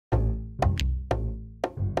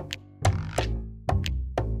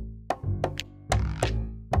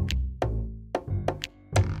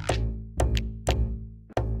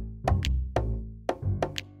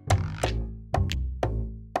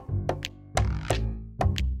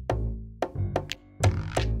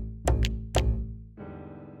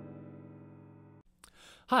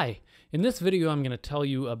Hi, in this video I'm going to tell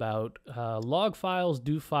you about log files,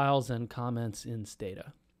 do files, and comments in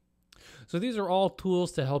Stata. So these are all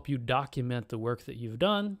tools to help you document the work that you've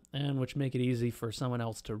done and which make it easy for someone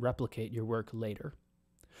else to replicate your work later.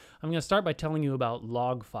 I'm going to start by telling you about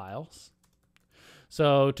log files.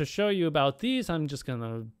 So to show you about these, I'm just going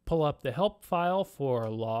to pull up the help file for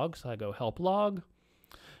logs. I go help log,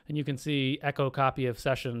 and you can see echo copy of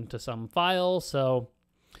session to some file. So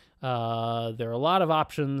there are a lot of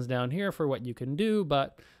options down here for what you can do,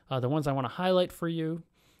 but the ones I want to highlight for you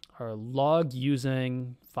are log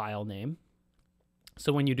using file name.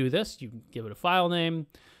 So when you do this, you give it a file name,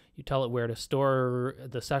 you tell it where to store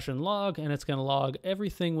the session log, and it's going to log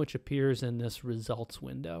everything which appears in this results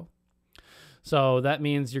window. So that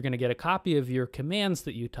means you're going to get a copy of your commands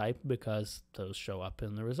that you type because those show up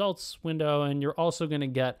in the results window, and you're also going to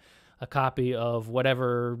get a copy of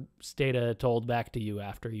whatever Stata told back to you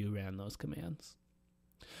after you ran those commands.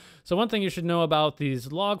 So one thing you should know about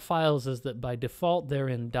these log files is that by default they're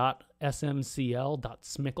in .smcl,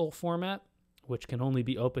 .smcl format, which can only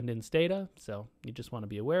be opened in Stata, so you just want to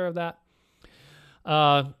be aware of that.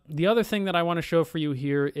 The other thing that I want to show for you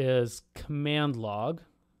here is command log.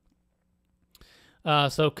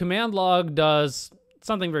 So command log does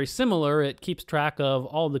something very similar. It keeps track of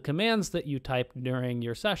all the commands that you typed during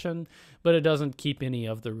your session, but it doesn't keep any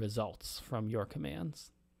of the results from your commands.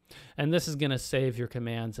 And this is going to save your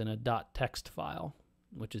commands in a .text file,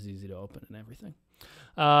 which is easy to open and everything.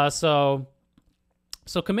 So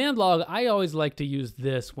command log, I always like to use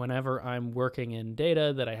this whenever I'm working in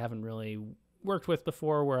data that I haven't really worked with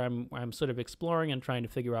before, where I'm sort of exploring and trying to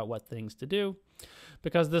figure out what things to do,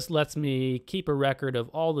 because this lets me keep a record of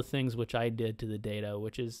all the things which I did to the data,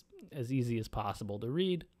 which is as easy as possible to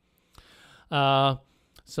read. So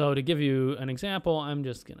to give you an example, I'm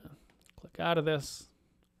just going to click out of this,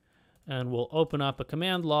 and we'll open up a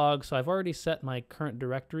command log. So I've already set my current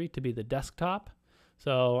directory to be the desktop.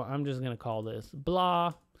 So I'm just going to call this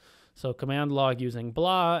blah. So command log using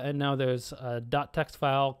blah, and now there's a .text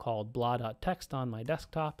file called blah.txt on my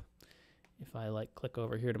desktop. If I click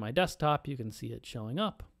over here to my desktop, you can see it showing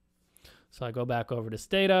up. So I go back over to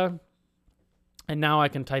Stata, and now I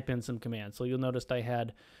can type in some commands. So you'll notice I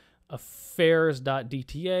had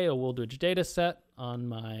affairs.dta, a Woolridge data set, on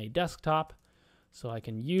my desktop. So I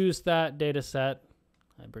can use that data set.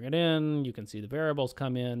 I bring it in. You can see the variables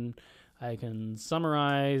come in. I can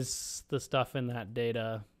summarize the stuff in that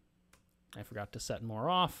data. I forgot to set more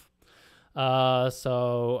off.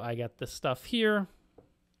 So I get this stuff here.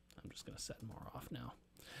 I'm just going to set more off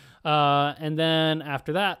now. And then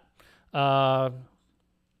after that, I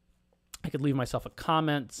could leave myself a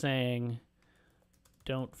comment saying,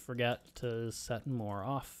 don't forget to set more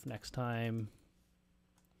off next time.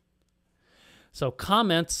 So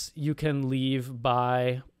comments you can leave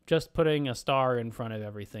by just putting a star in front of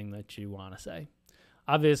everything that you want to say.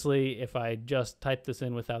 Obviously, if I just typed this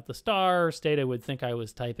in without the star, Stata would think I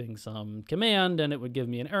was typing some command, and it would give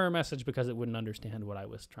me an error message because it wouldn't understand what I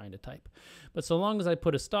was trying to type. But so long as I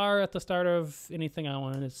put a star at the start of anything I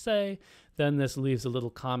wanted to say, then this leaves a little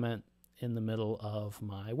comment in the middle of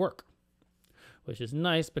my work, which is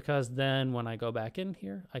nice because then when I go back in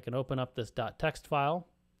here, I can open up this .text file,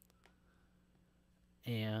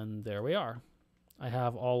 and there we are. I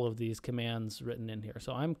have all of these commands written in here.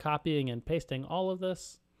 So I'm copying and pasting all of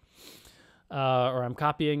this, or I'm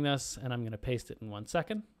copying this and I'm going to paste it in 1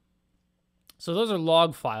 second. So those are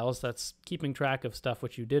log files. That's keeping track of stuff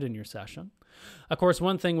which you did in your session. Of course,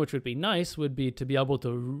 one thing which would be nice would be to be able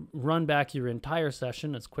to run back your entire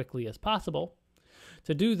session as quickly as possible.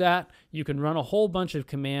 To do that, you can run a whole bunch of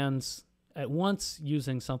commands at once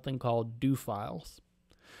using something called do files.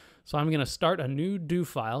 So I'm going to start a new do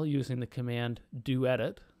file using the command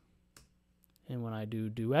doedit. And when I do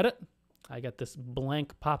doedit, I get this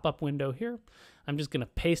blank pop-up window here. I'm just going to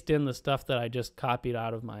paste in the stuff that I just copied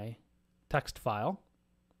out of my text file.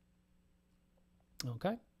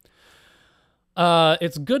 Okay.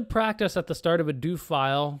 It's good practice at the start of a do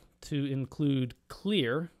file to include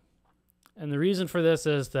clear. And the reason for this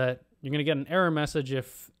is that you're going to get an error message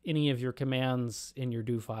if any of your commands in your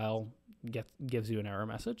do file gives you an error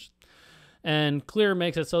message. And clear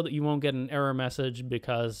makes it so that you won't get an error message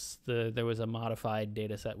because there was a modified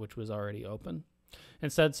data set which was already open.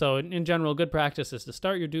 Instead, so in general, good practice is to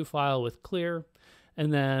start your do file with clear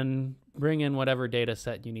and then bring in whatever data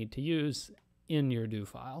set you need to use in your do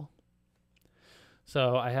file.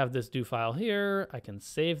 So I have this do file here. I can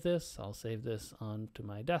save this. I'll save this onto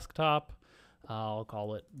my desktop. I'll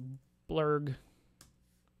call it blurg.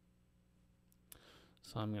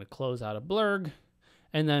 So I'm going to close out of blurg.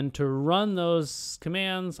 And then to run those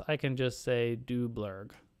commands, I can just say do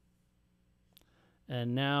blurg.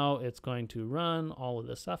 And now it's going to run all of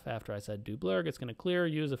this stuff after I said do blurg. It's going to clear,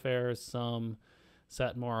 use affairs, sum,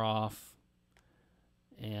 set more off,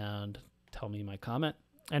 and tell me my comment.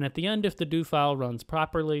 And at the end, if the do file runs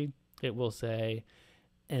properly, it will say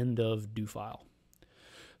end of do file.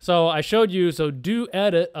 So I showed you, so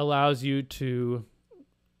doedit allows you to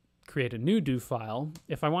create a new do file.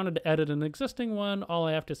 If I wanted to edit an existing one, all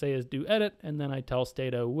I have to say is doedit, and then I tell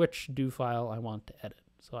Stata which do file I want to edit.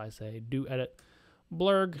 So I say doedit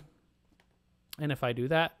blurg, and if I do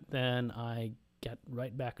that, then I get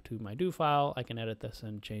right back to my do file. I can edit this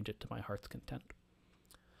and change it to my heart's content.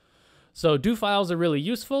 So do files are really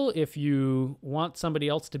useful if you want somebody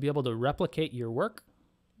else to be able to replicate your work.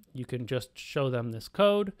 You can just show them this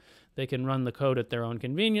code. They can run the code at their own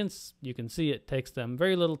convenience. You can see it takes them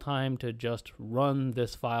very little time to just run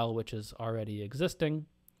this file, which is already existing.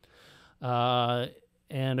 And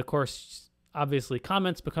of course, obviously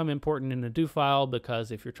comments become important in a do file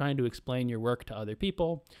because if you're trying to explain your work to other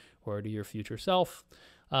people or to your future self,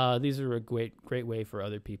 these are a great way for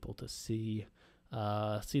other people to see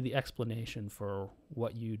the explanation for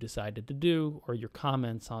what you decided to do or your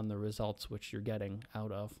comments on the results which you're getting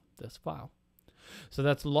out of this file. So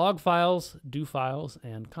that's log files, do files,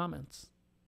 and comments.